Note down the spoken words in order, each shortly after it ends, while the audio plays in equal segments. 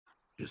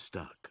You're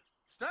stuck.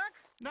 Stuck?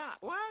 Nah,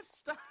 what?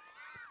 Stuck?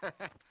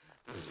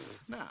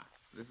 Nah,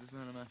 this is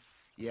one of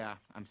Yeah,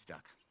 I'm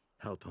stuck.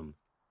 Help him.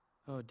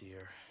 Oh,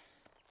 dear.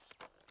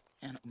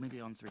 And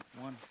maybe on 3.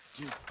 1,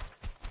 2.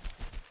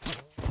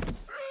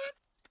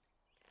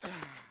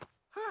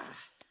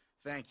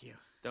 Thank you.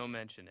 Don't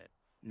mention it.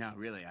 No,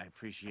 really, I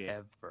appreciate it.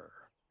 Ever.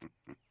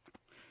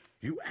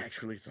 You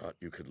actually thought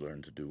you could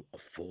learn to do a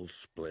full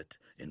split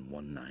in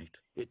one night?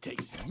 It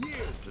takes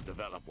years to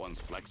develop one's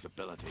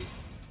flexibility,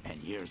 and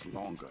years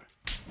longer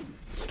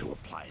to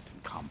apply it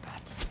in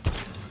combat.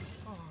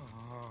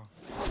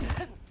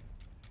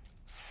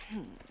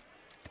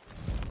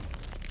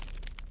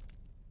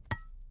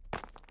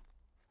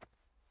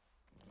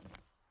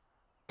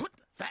 Put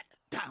that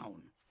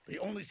down. The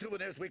only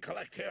souvenirs we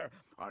collect here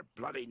are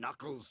bloody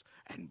knuckles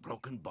and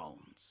broken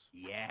bones.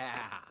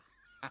 Yeah.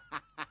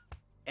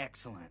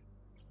 Excellent.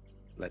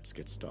 Let's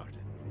get started.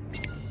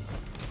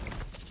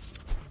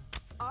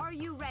 Are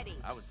you ready?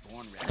 I was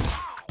born ready.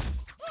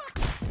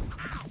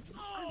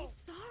 I'm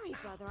sorry,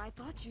 brother. I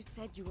thought you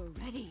said you were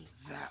ready.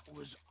 That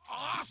was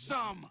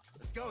awesome!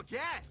 Let's go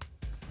again!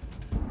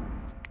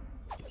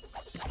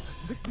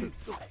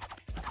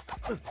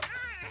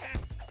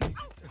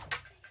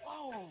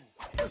 Whoa!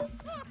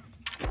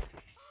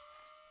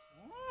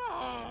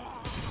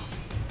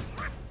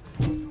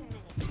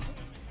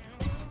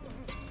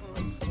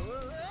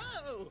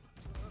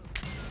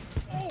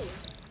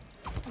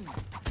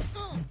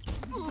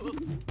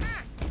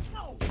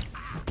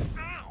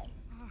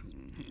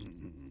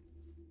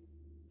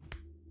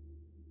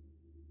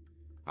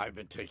 I've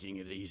been taking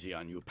it easy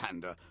on you,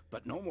 Panda,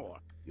 but no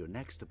more. Your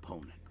next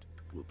opponent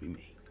will be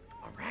me.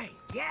 All right,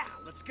 yeah,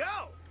 let's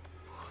go!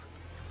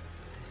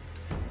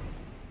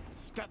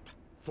 Step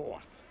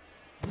forth.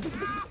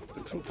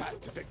 The true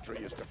path to victory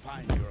is to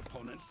find your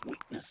opponent's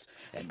weakness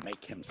and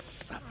make him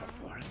suffer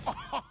for it.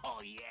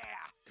 Oh,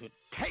 yeah! To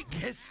take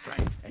his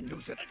strength and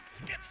use it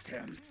against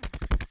him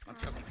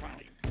until he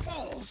finally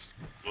falls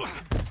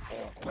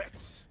or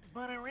quits.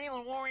 But a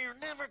real warrior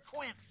never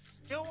quits.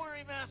 Don't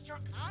worry, Master.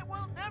 I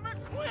will never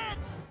quit!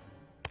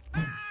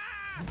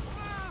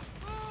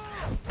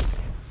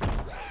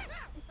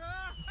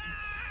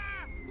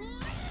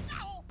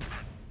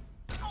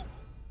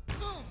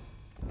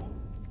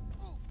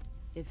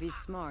 If he's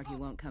smart, he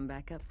won't come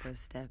back up those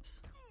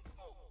steps.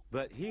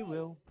 But he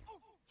will.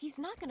 He's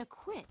not gonna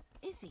quit,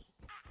 is he?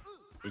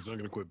 He's not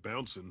gonna quit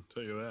bouncing,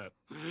 tell you that.